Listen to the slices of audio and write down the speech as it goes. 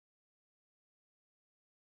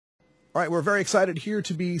All right, we're very excited here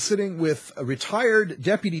to be sitting with a retired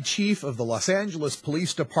Deputy Chief of the Los Angeles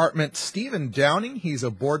Police Department, Stephen Downing. He's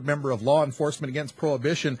a board member of Law Enforcement Against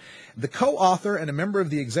Prohibition, the co-author and a member of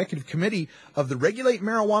the executive committee of the Regulate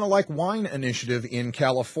Marijuana Like Wine initiative in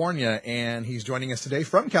California, and he's joining us today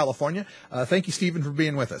from California. Thank you, Stephen, for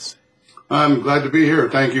being with us. I'm glad to be here.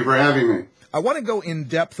 Thank you for having me. I want to go in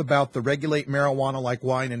depth about the Regulate Marijuana Like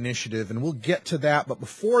Wine initiative, and we'll get to that. But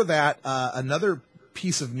before that, another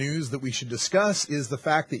piece of news that we should discuss is the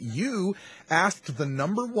fact that you asked the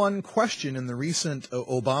 #1 question in the recent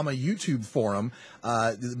Obama YouTube forum,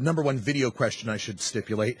 the #1 video question, I should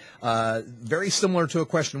stipulate, very similar to a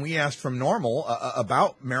question we asked from Normal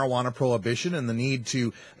about marijuana prohibition and the need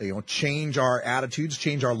to change our attitudes,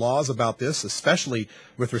 change our laws about this, especially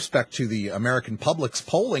with respect to the American public's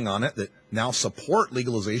polling on it that now support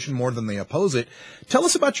legalization more than they oppose it. Tell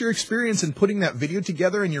us about your experience in putting that video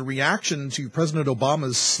together and your reaction to President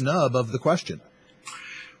Obama's snub of the question.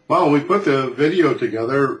 Well, we put the video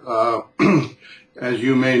together, as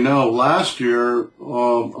you may know, last year,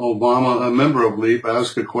 Obama, a member of LEAP,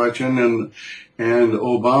 asked a question, and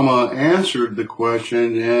Obama answered the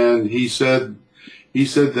question, and he said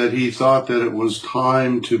that he thought that it was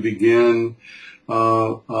time to begin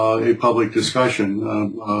a public discussion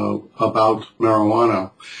about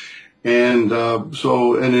marijuana. And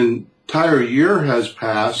so an entire year has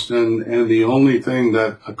passed, and the only thing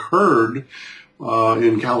that occurred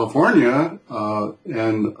in California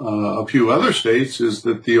and a few other states is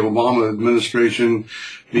that the Obama administration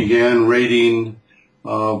began raiding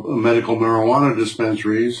medical marijuana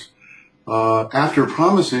dispensaries after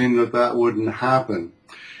promising that that wouldn't happen.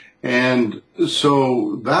 And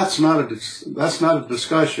so that's not a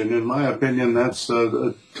discussion. In my opinion, that's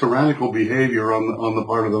a tyrannical behavior on the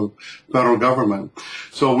part of the federal government.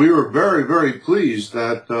 So we were very, very pleased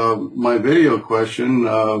that my video question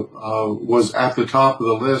was at the top of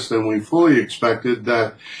the list, and we fully expected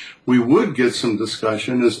that we would get some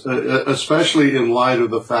discussion, especially in light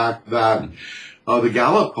of the fact that the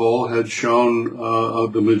Gallup poll had shown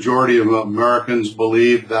the majority of Americans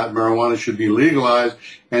believed that marijuana should be legalized,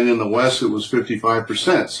 and in the West it was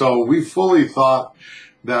 55%. So we fully thought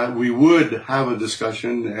that we would have a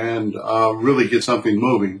discussion and really get something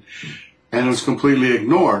moving. And it was completely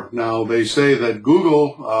ignored. Now, they say that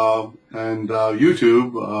Google and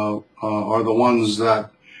YouTube are the ones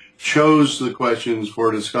that chose the questions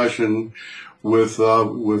for discussion with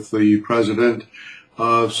the president.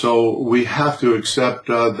 So we have to accept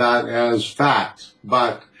that as fact.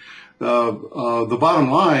 But the bottom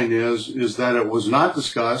line is that it was not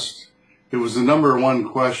discussed. It was the #1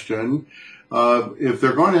 question. If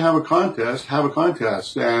they're going to have a contest, have a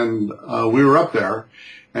contest. And we were up there,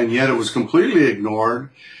 and yet it was completely ignored.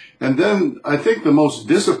 And then I think the most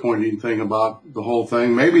disappointing thing about the whole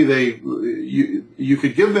thing, maybe you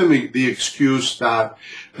could give them the excuse that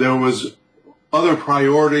there was other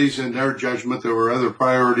priorities in their judgment. There were other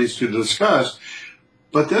priorities to discuss,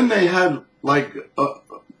 but then they had like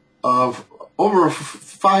over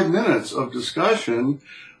 5 minutes of discussion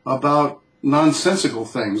about nonsensical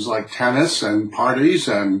things like tennis and parties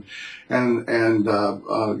and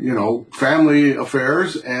family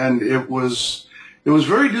affairs, and it was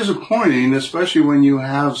very disappointing, especially when you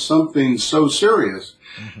have something so serious,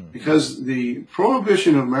 because the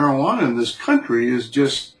prohibition of marijuana in this country is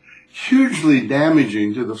just hugely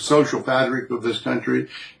damaging to the social fabric of this country.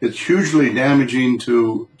 It's hugely damaging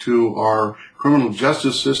to our criminal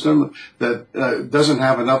justice system that doesn't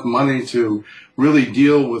have enough money to really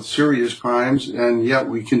deal with serious crimes, and yet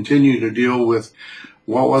we continue to deal with,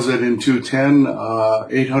 what was it in 2010,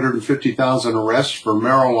 850,000 arrests for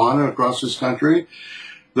marijuana across this country.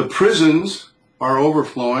 The prisons are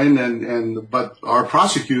overflowing, but our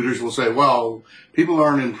prosecutors will say, well, people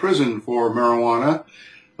aren't in prison for marijuana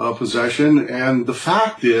possession, and the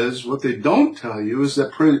fact is, what they don't tell you is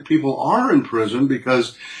that people are in prison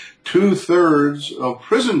because 2/3 of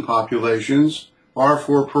prison populations are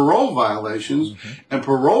for parole violations, and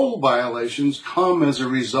parole violations come as a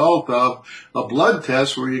result of a blood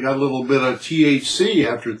test where you got a little bit of THC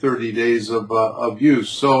after 30 days of use.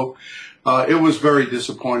 So it was very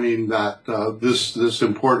disappointing that this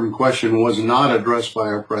important question was not addressed by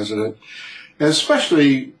our president,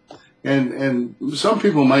 especially. And some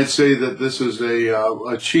people might say that this is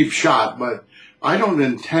a cheap shot, but I don't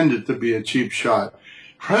intend it to be a cheap shot.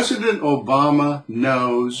 President Obama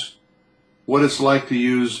knows what it's like to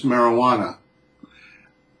use marijuana.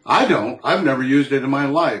 I don't. I've never used it in my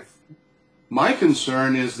life. My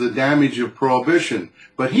concern is the damage of prohibition,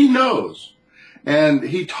 but he knows. And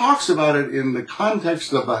he talks about it in the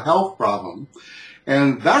context of a health problem.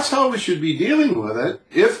 And that's how we should be dealing with it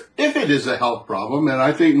if it is a health problem. And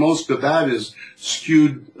I think most of that is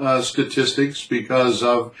skewed statistics because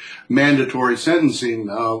of mandatory sentencing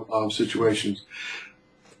situations.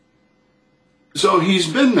 So he's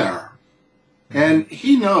been there, and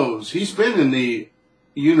he knows. He's been in the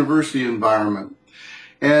university environment.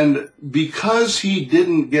 And because he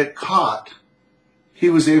didn't get caught, he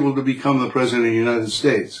was able to become the president of the United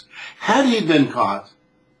States. Had he been caught,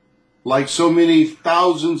 like so many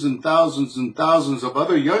thousands and thousands and thousands of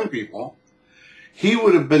other young people, he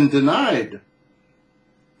would have been denied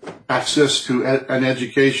access to an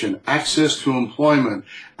education, access to employment,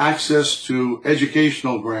 access to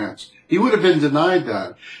educational grants. He would have been denied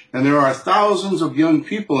that. And there are thousands of young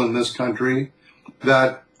people in this country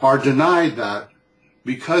that are denied that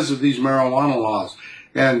because of these marijuana laws.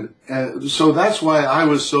 And so that's why I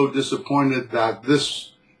was so disappointed that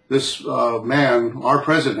this man, our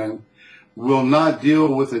president, will not deal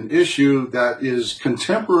with an issue that is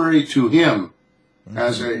contemporary to him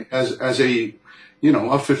as a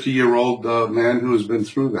 50-year-old man who has been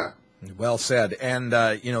through that. Well said. And,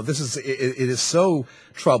 this is, it is so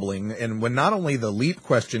troubling. And when not only the LEAP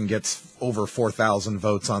question gets over 4,000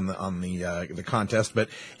 votes on the contest, but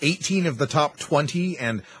 18 of the top 20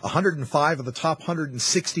 and 105 of the top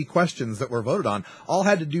 160 questions that were voted on all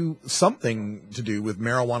had to do something to do with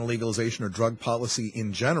marijuana legalization or drug policy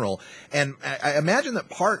in general. And I imagine that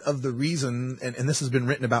part of the reason, and this has been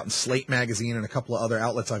written about in Slate magazine and a couple of other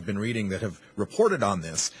outlets I've been reading that have reported on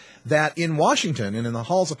this, that in Washington and in the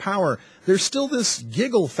halls of power, there's still this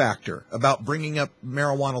giggle factor about bringing up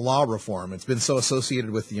marijuana law reform. It's been so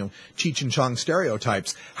associated with, Cheech and Chong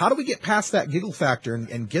stereotypes. How do we get past that giggle factor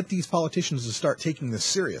and get these politicians to start taking this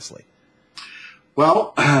seriously?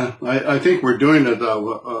 Well, I think we're doing it.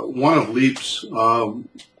 One of LEAP's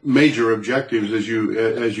major objectives, as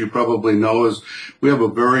you probably know, is we have a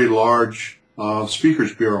very large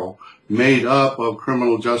speakers bureau made up of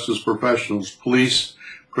criminal justice professionals, police,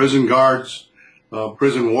 prison guards,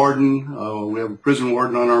 prison warden. We have a prison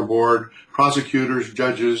warden on our board, prosecutors,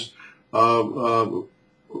 judges, who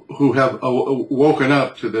have woken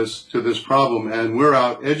up to this problem, and we're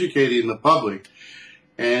out educating the public.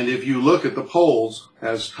 And if you look at the polls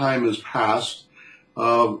as time has passed,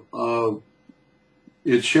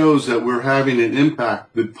 it shows that we're having an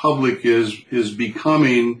impact. The public is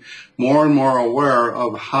becoming more and more aware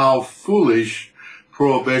of how foolish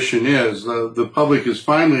prohibition is. The public is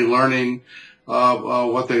finally learning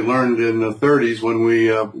what they learned in the 30s when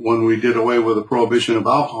we did away with the prohibition of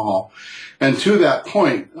alcohol. And to that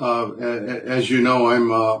point, as you know, I'm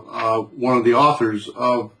one of the authors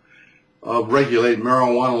of Regulate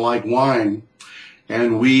Marijuana Like Wine,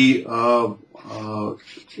 and we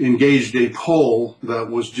engaged a poll that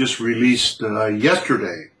was just released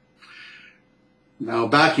yesterday. Now,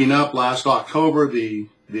 backing up last October, the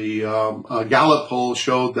Gallup poll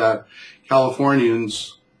showed that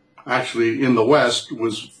Californians, actually in the West,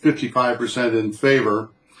 was 55% in favor,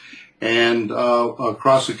 and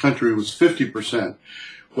across the country was 50%.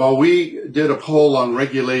 Well, we did a poll on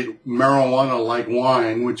Regulate Marijuana Like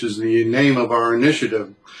Wine, which is the name of our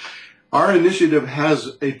initiative. Our initiative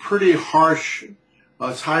has a pretty harsh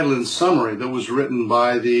title and summary that was written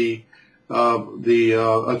by the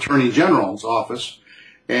Attorney General's office,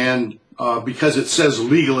 and because it says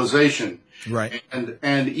legalization. Right.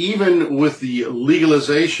 And even with the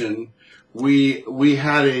legalization, we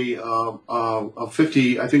had a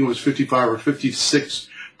 50, I think it was 55 or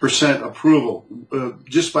 56% approval,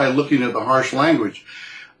 just by looking at the harsh language.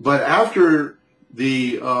 But after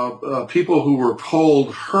the people who were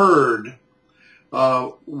polled heard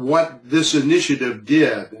what this initiative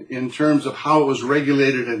did in terms of how it was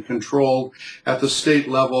regulated and controlled at the state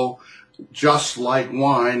level, just like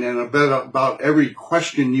wine, and a bit about every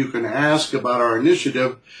question you can ask about our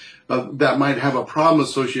initiative that might have a problem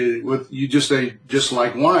associated with, you just say, just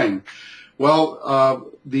like wine. Well,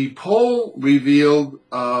 the poll revealed,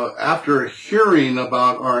 after hearing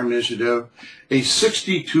about our initiative, a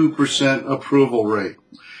 62% approval rate.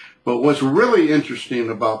 But what's really interesting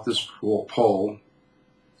about this poll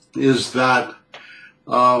is that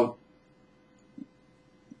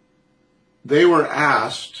they were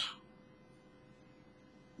asked,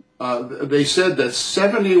 they said that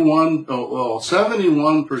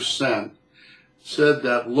 71% said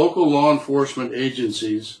that local law enforcement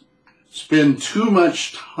agencies spend too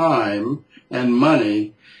much time and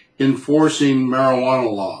money enforcing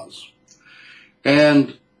marijuana laws.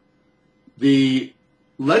 And the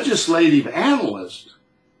legislative analyst,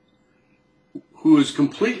 who is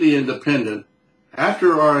completely independent,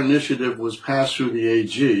 after our initiative was passed through the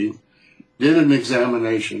AG, did an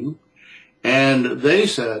examination, And they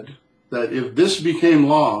said that if this became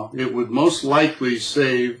law, it would most likely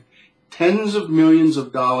save tens of millions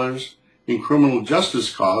of dollars in criminal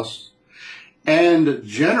justice costs and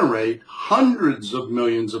generate hundreds of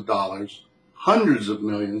millions of dollars, hundreds of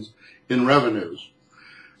millions in revenues.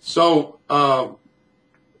 So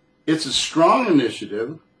it's a strong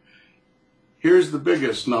initiative. Here's the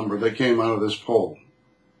biggest number that came out of this poll.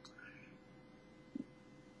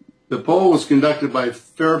 The poll was conducted by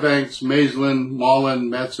Fairbanks, Maitland, Mullen,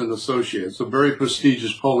 Metz, and Associates, a very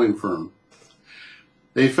prestigious polling firm.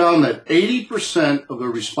 They found that 80% of the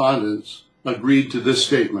respondents agreed to this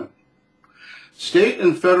statement. State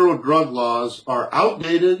and federal drug laws are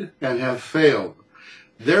outdated and have failed.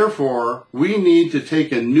 Therefore, we need to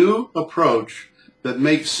take a new approach that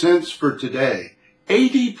makes sense for today.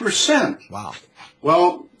 80%. Wow.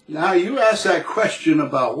 Well, now you asked that question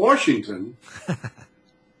about Washington.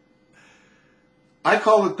 I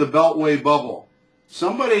call it the Beltway bubble.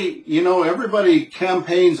 Somebody, everybody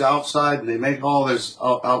campaigns outside and they make all this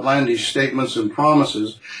outlandish statements and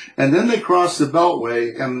promises, and then they cross the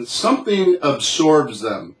Beltway and something absorbs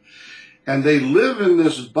them. And they live in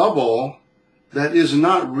this bubble that is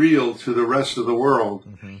not real to the rest of the world.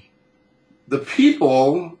 Mm-hmm. The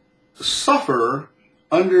people suffer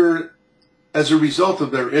as a result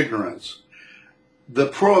of their ignorance. The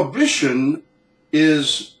prohibition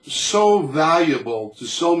is so valuable to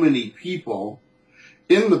so many people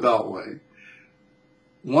in the Beltway.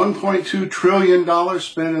 $1.2 trillion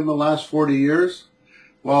spent in the last 40 years.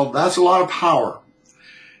 Well, that's a lot of power.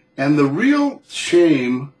 And the real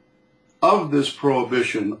shame of this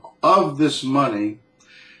prohibition, of this money,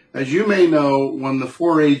 as you may know, when the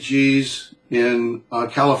 4 AGs in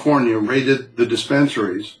California raided the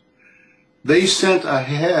dispensaries, they sent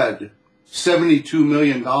ahead $72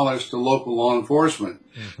 million to local law enforcement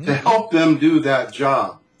to help them do that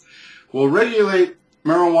job. Well, Regulate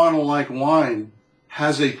Marijuana Like Wine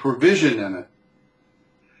has a provision in it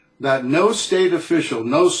that no state official,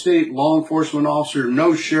 no state law enforcement officer,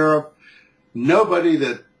 no sheriff, nobody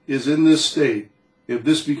that is in this state, if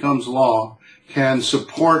this becomes law, can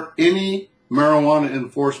support any marijuana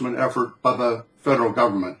enforcement effort by the federal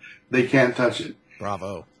government. They can't touch it.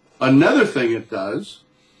 Bravo. Another thing it does,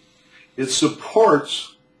 it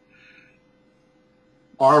supports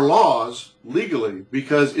our laws legally,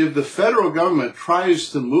 because if the federal government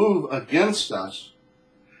tries to move against us,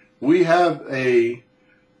 we have a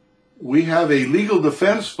legal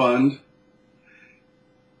defense fund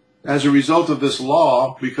as a result of this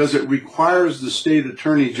law, because it requires the state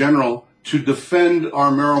attorney general to defend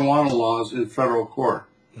our marijuana laws in federal court.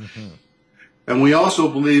 Mm-hmm. And we also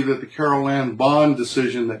believe that the Carol Ann Bond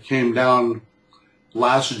decision that came down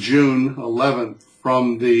last June 11th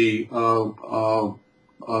from the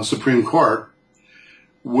Supreme Court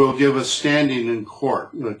will give us standing in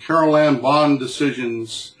court. The Carol Ann Bond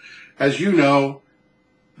decisions, as you know,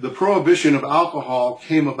 the prohibition of alcohol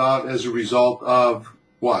came about as a result of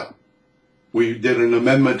what? We did an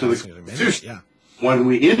amendment to the Constitution. Yeah. When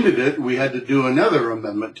we ended it, we had to do another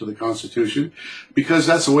amendment to the Constitution, because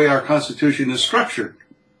that's the way our Constitution is structured.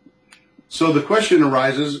 So the question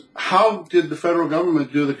arises, how did the federal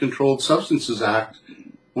government do the Controlled Substances Act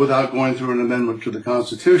without going through an amendment to the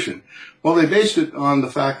Constitution? Well, they based it on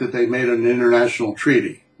the fact that they made an international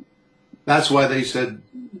treaty. That's why they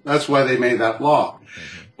made that law.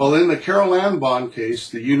 Mm-hmm. Well, in the Carol Ann Bond case,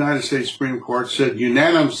 the United States Supreme Court said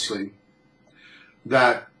unanimously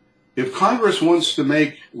that if Congress wants to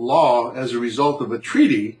make law as a result of a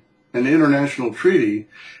treaty, an international treaty,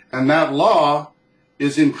 and that law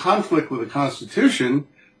is in conflict with the Constitution,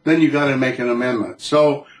 then you got to make an amendment.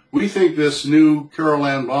 So we think this new Carol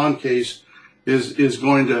Ann Bond case is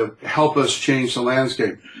going to help us change the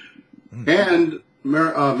landscape. Mm-hmm. And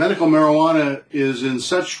medical marijuana is in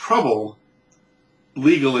such trouble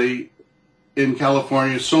legally in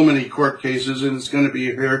California, so many court cases, and it's going to be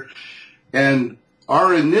here. And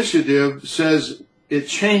our initiative says it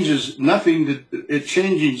changes nothing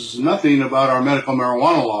about our medical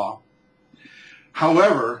marijuana law.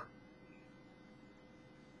 However,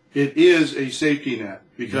 it is a safety net,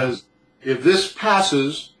 because if this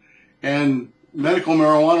passes and medical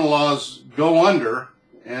marijuana laws go under,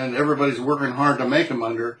 and everybody's working hard to make them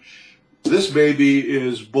under, this baby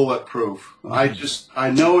is bulletproof.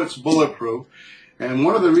 I know it's bulletproof. And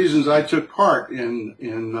one of the reasons I took part in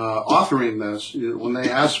authoring this, when they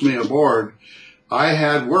asked me aboard, I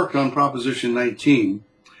had worked on Proposition 19,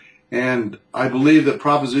 and I believe that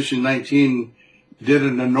Proposition 19 did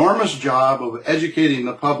an enormous job of educating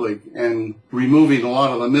the public and removing a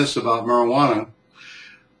lot of the myths about marijuana.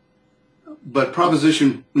 But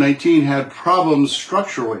Proposition 19 had problems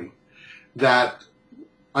structurally. that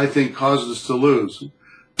I think caused us to lose.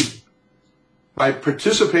 I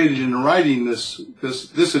participated in writing this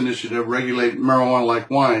initiative, Regulate Marijuana Like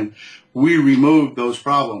Wine. We removed those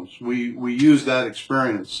problems. We used that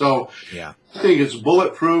experience. So yeah. I think it's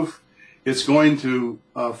bulletproof. It's going to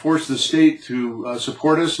force the state to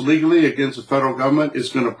support us legally against the federal government. It's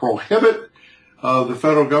going to prohibit the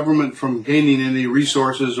federal government from gaining any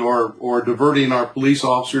resources or diverting our police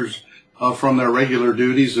officers from their regular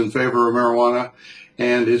duties in favor of marijuana.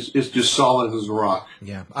 And it's just solid as a rock.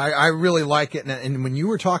 Yeah, I really like it. And when you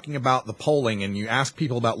were talking about the polling and you ask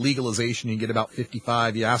people about legalization, you get about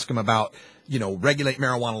 55. You ask them about, regulate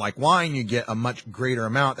marijuana like wine, you get a much greater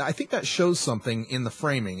amount. I think that shows something in the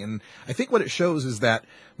framing. And I think what it shows is that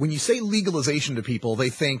when you say legalization to people, they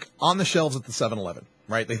think on the shelves at the 7-Eleven.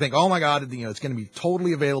 Right? They think, oh my God, it's going to be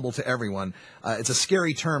totally available to everyone. It's a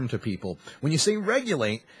scary term to people. When you say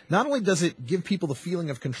regulate, not only does it give people the feeling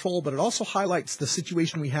of control, but it also highlights the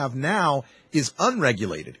situation we have now is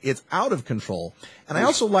unregulated. It's out of control. And I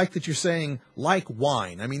also like that you're saying like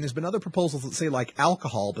wine. I mean, there's been other proposals that say like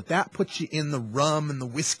alcohol, but that puts you in the rum and the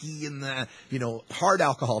whiskey and the, hard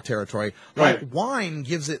alcohol territory. Like Right. wine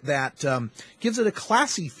gives it that, gives it a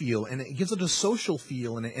classy feel and it gives it a social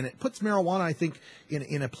feel and it puts marijuana, I think,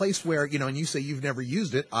 in a place where, and you say you've never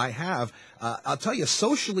used it. I have. I'll tell you,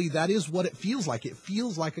 socially, that is what it feels like. It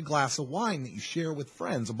feels like a glass of wine that you share with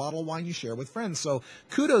friends, a bottle of wine you share with friends. So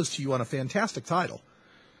kudos to you on a fantastic title.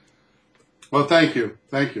 Well, thank you.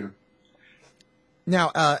 Thank you.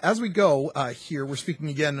 Now, as we go here, we're speaking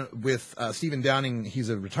again with Stephen Downing. He's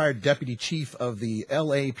a retired deputy chief of the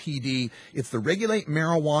LAPD. It's the Regulate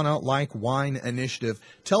Marijuana Like Wine initiative.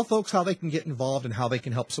 Tell folks how they can get involved and how they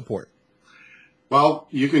can help support. Well,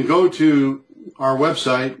 you can go to our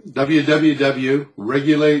website,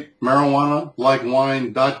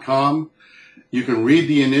 www.regulatemarijuanalikewine.com. You can read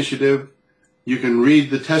the initiative. You can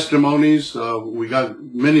read the testimonies. We got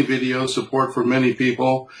many videos, support for many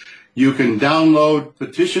people. You can download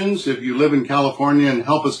petitions if you live in California and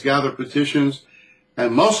help us gather petitions.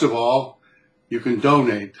 And most of all, you can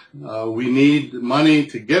donate. We need money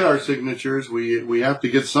to get our signatures. We have to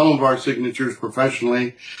get some of our signatures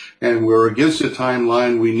professionally, and we're against the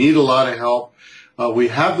timeline. We need a lot of help. We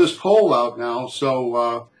have this poll out now,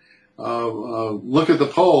 so look at the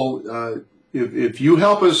poll. If you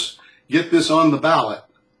help us get this on the ballot,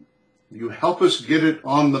 you help us get it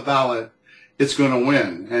on the ballot, it's going to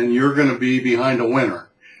win, and you're going to be behind a winner.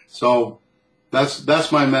 So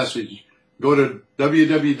that's my message. Go to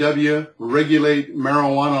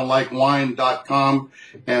www.regulatemarijuanalikewine.com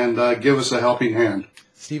and give us a helping hand.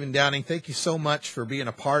 Stephen Downing, thank you so much for being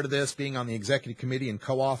a part of this, being on the executive committee and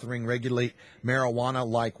co-authoring Regulate Marijuana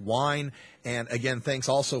Like Wine. And again, thanks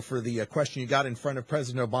also for the question you got in front of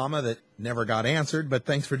President Obama that never got answered, but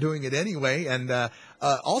thanks for doing it anyway. And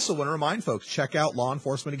also want to remind folks, check out Law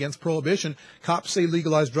Enforcement Against Prohibition,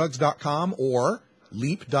 copssaylegalizedrugs.com or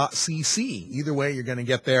leap.cc. Either way, you're going to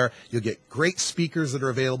get there. You'll get great speakers that are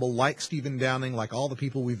available, like Stephen Downing, like all the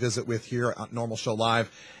people we visit with here at Normal Show Live.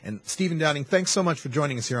 And Stephen Downing, thanks so much for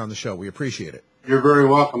joining us here on the show. We appreciate it. You're very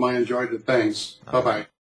welcome. I enjoyed it. Thanks. Bye-bye.